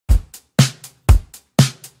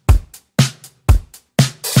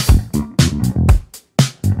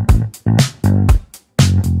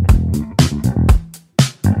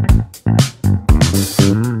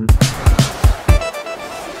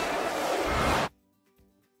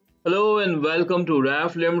and welcome to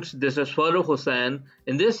RAFLIMTS. This is Furrukh.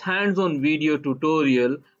 In this hands-on video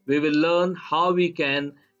tutorial, we will learn how we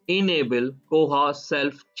can enable Koha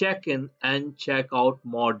self-check-in and check-out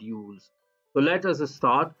modules. So let us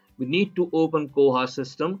start. We need to open Koha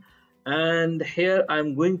system, and here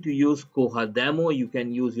I'm going to use Koha demo. You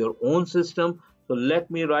can use your own system. So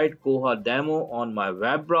let me write Koha demo on my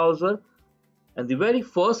web browser. And the very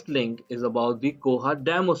first link is about the Koha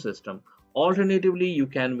demo system. Alternatively, you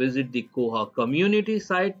can visit the Koha community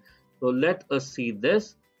site. So let us see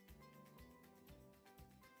this.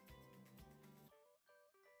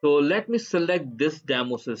 So let me select this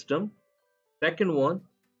demo system. Second one,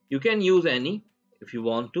 you can use any if you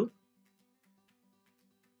want to.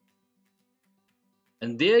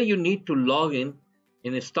 And there you need to log in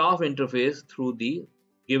a staff interface through the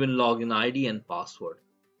given login ID and password.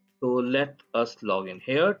 So let us log in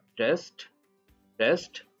here, test.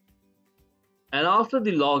 And after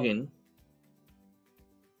the login,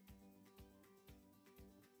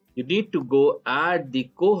 you need to go add the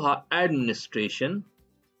Koha administration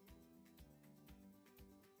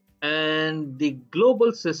and the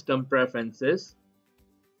global system preferences.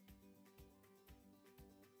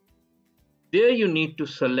 There you need to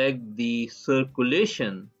select the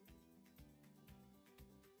circulation.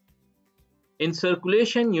 In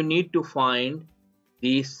circulation, you need to find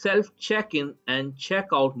the self-check-in and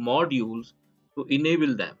check-out modules to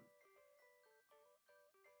enable them.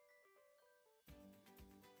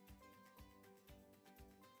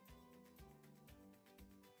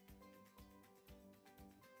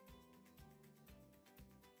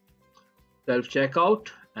 Self-checkout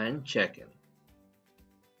and check-in.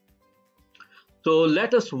 So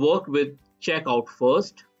let us work with checkout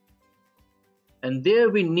first. And there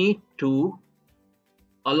we need to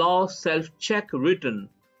allow self-check written.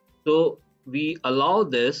 So we allow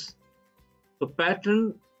this. So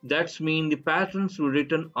pattern, that's mean the patterns will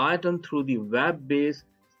return item through the web-based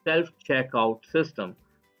self-checkout system.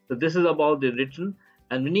 So this is about the written,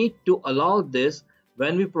 and we need to allow this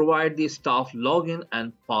when we provide the staff login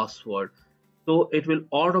and password. So it will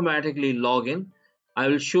automatically log in. I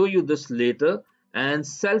will show you this later. And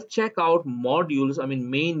self-checkout modules,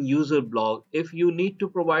 main user block. If you need to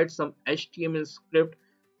provide some HTML script,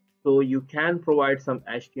 so you can provide some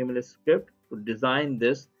HTML script to design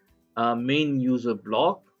this main user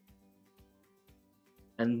block,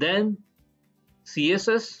 and then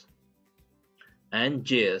CSS and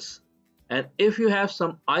JS. And if you have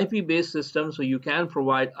some IP based system, so you can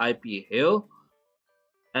provide IP here.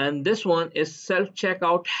 And this one is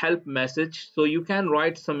self-checkout help message, so you can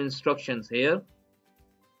write some instructions here.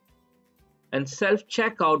 And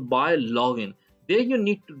self-checkout by login, there you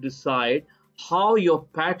need to decide how your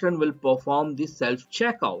pattern will perform the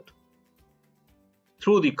self-checkout,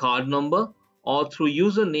 through the card number or through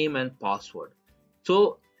username and password.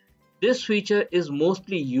 So this feature is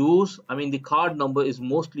mostly used, the card number is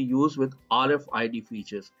mostly used with RFID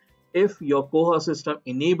features. If your Koha system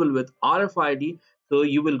enable with RFID, so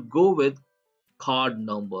you will go with card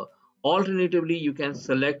number. Alternatively, you can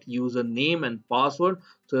select username and password.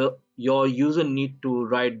 So your user need to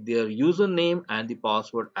write their username and the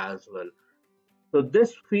password as well. So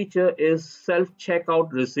this feature is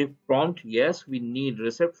self-checkout receipt prompt. Yes, we need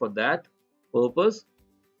receipt for that purpose.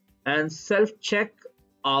 And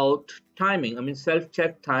self-checkout timing,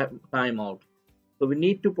 self-check timeout. So we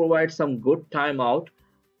need to provide some good timeout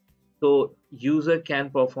so user can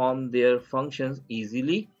perform their functions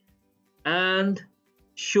easily. And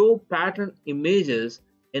show pattern images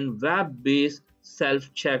in web-based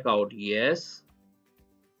self-checkout. Yes.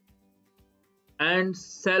 And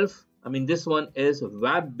this one is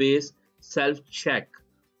web-based self-check.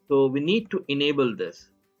 So we need to enable this.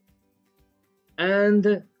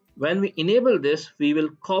 And when we enable this, we will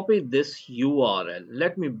copy this URL.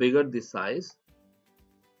 Let me bigger the size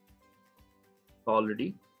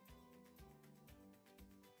already.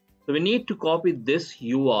 So we need to copy this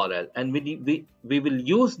URL, and we will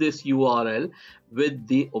use this URL with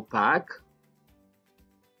the opaque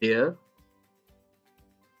there.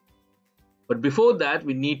 But before that,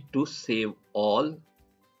 we need to save all.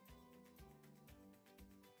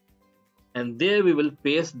 And there we will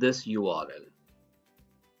paste this URL.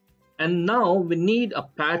 And now we need a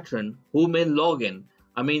patron who may log in.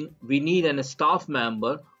 We need a staff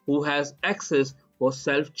member who has access for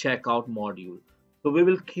self-checkout module. So we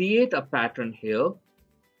will create a pattern here.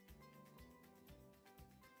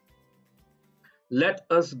 Let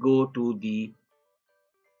us go to the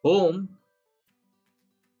home.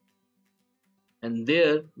 And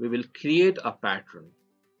there we will create a pattern.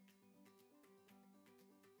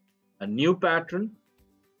 A new pattern.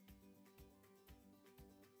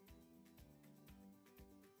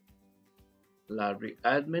 library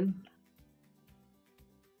admin.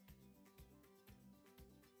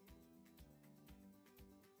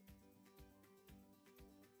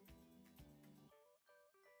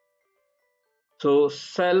 So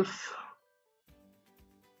self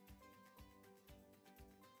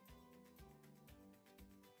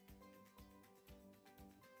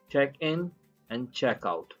check in and check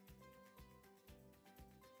out.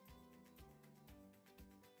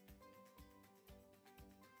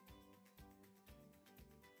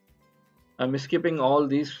 I'm skipping all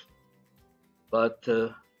these, but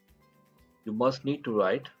you must need to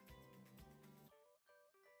write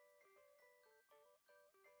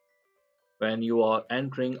when you are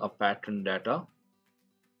entering a pattern data.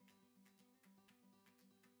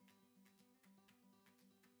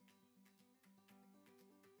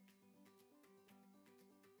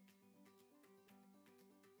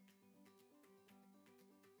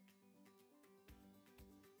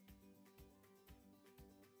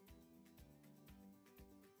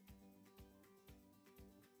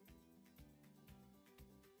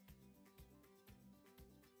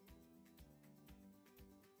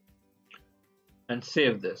 And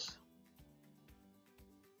save this.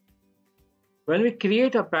 When we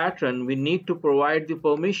create a pattern, we need to provide the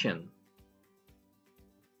permission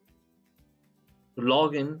to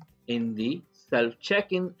log in the self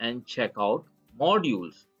check-in and checkout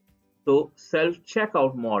modules. So self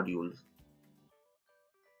checkout modules.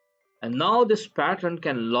 And now this pattern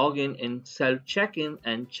can log in self check-in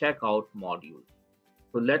and checkout module.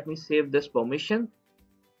 So let me save this permission.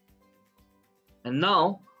 And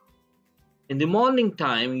now in the morning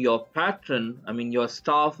time, your your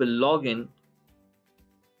staff will log in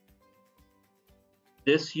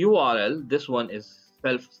this URL. This one is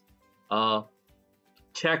self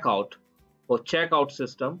checkout for checkout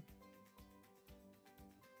system.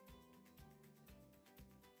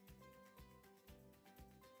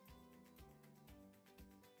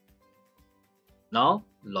 Now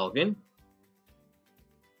log in.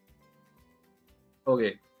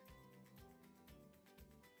 Okay.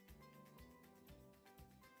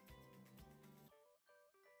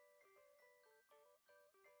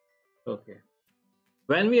 Okay.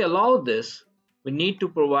 When we allow this, we need to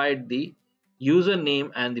provide the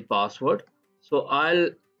username and the password. So I'll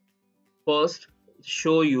first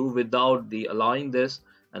show you without the allowing this,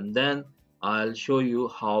 and then I'll show you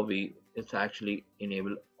how it's actually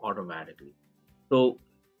enabled automatically. So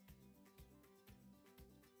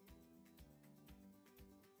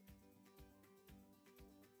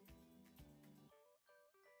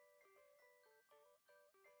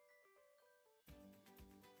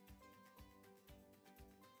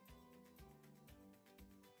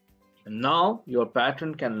now your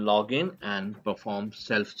pattern can log in and perform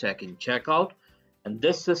self check-in checkout, and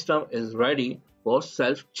this system is ready for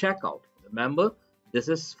self checkout. Remember, this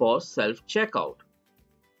is for self checkout.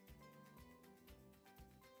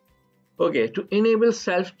 Okay, to enable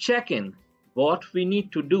self check-in, what we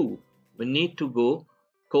need to do, we need to go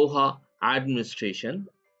Koha administration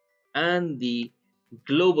and the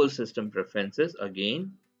global system preferences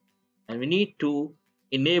again, and we need to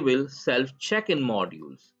enable self check-in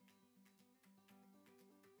modules.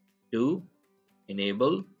 To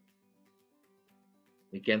enable,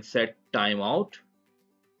 we can set timeout.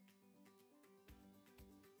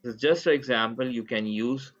 This is just an example. You can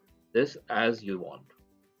use this as you want.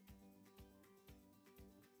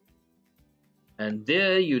 And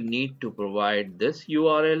there you need to provide this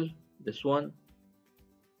URL, this one.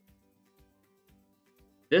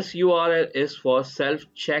 This URL is for self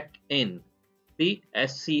check-in, the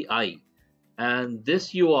SCI. And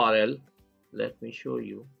this URL, let me show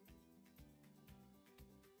you.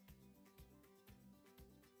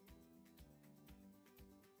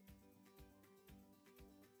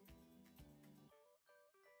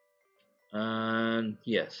 And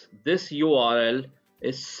yes, this URL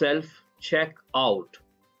is self checkout.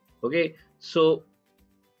 Okay, so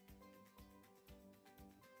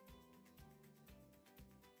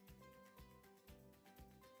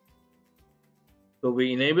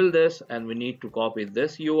we enable this, and we need to copy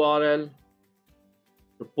this URL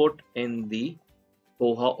to put in the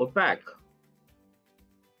Koha opaque.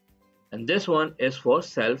 And this one is for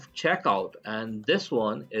self checkout, and this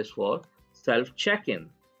one is for self check-in.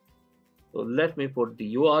 So let me put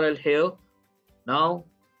the URL here. Now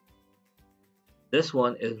this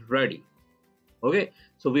one is ready. Okay,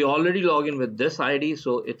 so we already log in with this ID,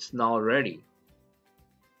 so it's now ready.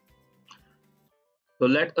 So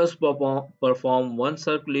let us perform one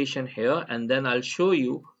circulation here, and then I'll show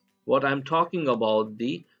you what I'm talking about,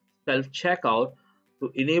 the self checkout, to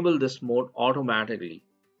enable this mode automatically.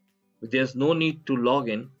 there's no need to log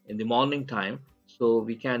in the morning time, so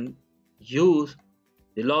we can use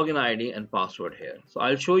the login ID and password here. So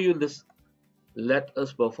I'll show you this. Let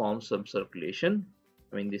us perform some circulation,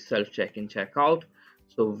 I mean the self check-in checkout.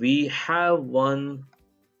 So we have one.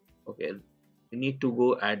 Okay, we need to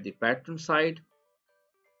go at the pattern side,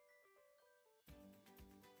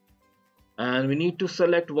 and we need to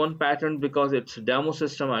select one pattern because it's a demo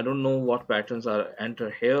system. I don't know what patterns are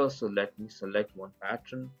entered here, so let me select one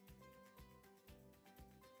pattern.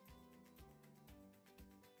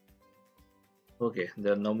 Okay,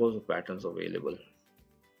 there are numbers of patterns available.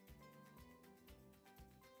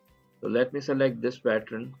 So let me select this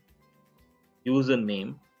pattern,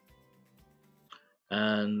 username,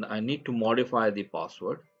 and I need to modify the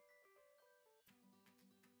password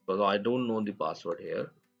because I don't know the password here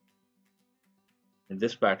in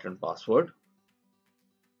this pattern password.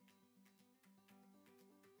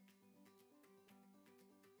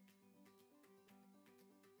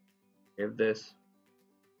 Save this.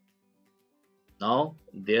 Now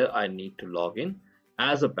there I need to log in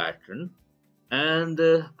as a pattern, and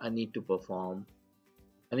I need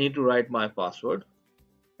to write my password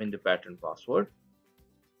in the pattern password,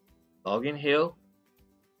 log in here,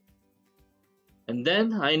 and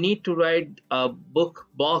then I need to write a book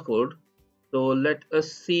barcode. So let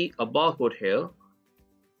us see a barcode here.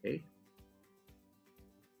 Okay,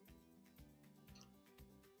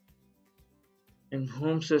 in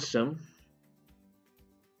home system,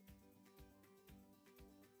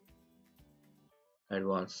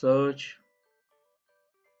 advanced search,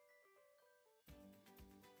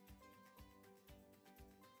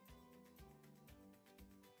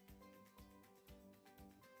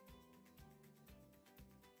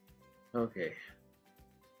 okay,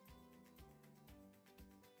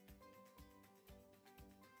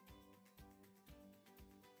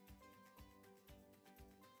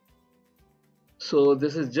 so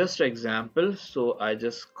this is just an example. So I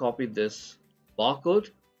just copy this barcode,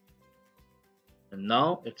 and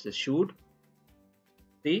now it's issued.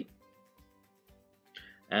 See,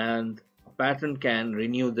 and a pattern can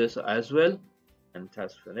renew this as well, and it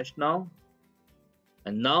has finished now.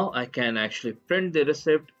 And now I can actually print the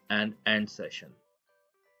receipt and end session.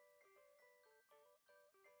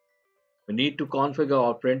 We need to configure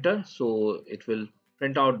our printer so it will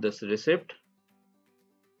print out this receipt.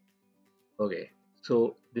 Okay,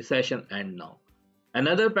 so the session end now.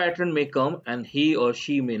 Another pattern may come and he or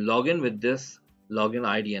she may log in with this login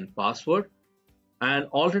ID and password, and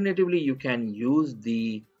alternatively you can use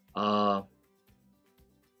the card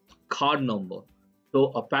number. So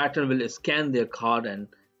a pattern will scan their card and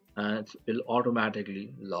it will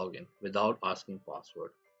automatically log in without asking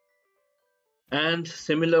password. And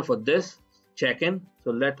similar for this check-in.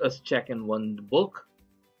 So let us check in one book,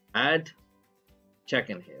 add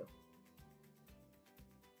check-in here.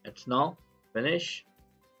 It's now finish,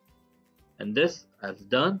 and this has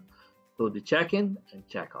done. So the check-in and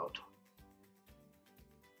check-out.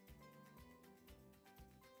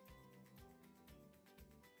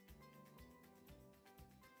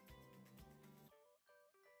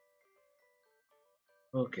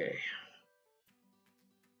 Okay.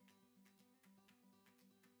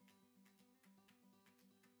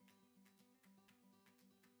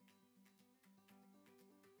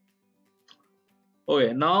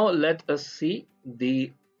 Okay, now let us see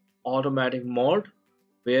the automatic mode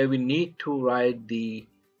where we need to write the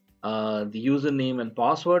username and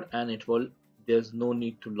password, and it will, there's no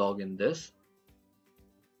need to log in this.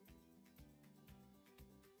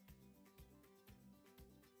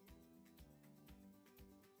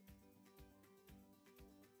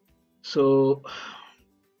 So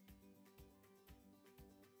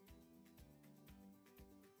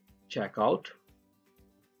check out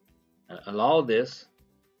and allow this,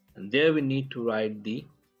 and there we need to write the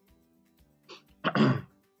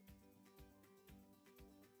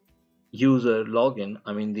user login,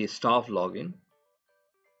 I mean the staff login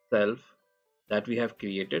self that we have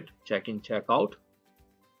created, check in, check out,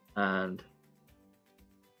 and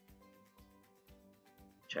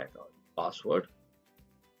check out password,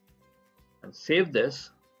 and save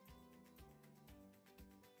this.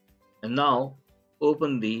 And now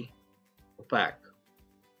open the pack,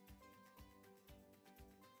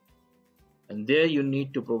 and there you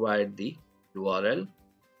need to provide the URL,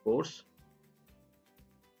 of course.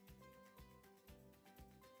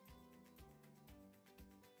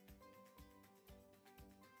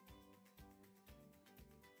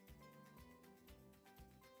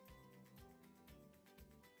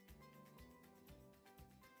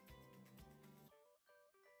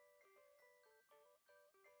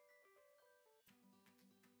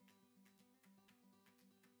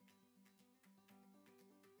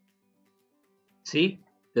 See,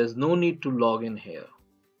 there's no need to log in here.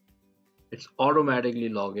 It's automatically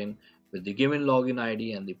log in with the given login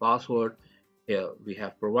ID and the password. Here we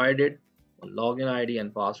have provided a login ID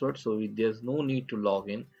and password, so there's no need to log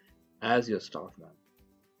in as your staff member.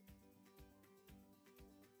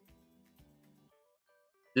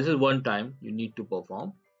 This is one time you need to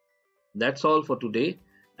perform. That's all for today,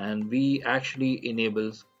 and we actually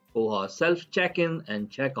enables Koha self check-in and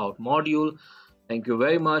check-out module. Thank you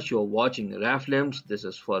very much. You're watching RAFLIMTS. This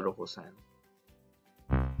is Furrukh Hussain.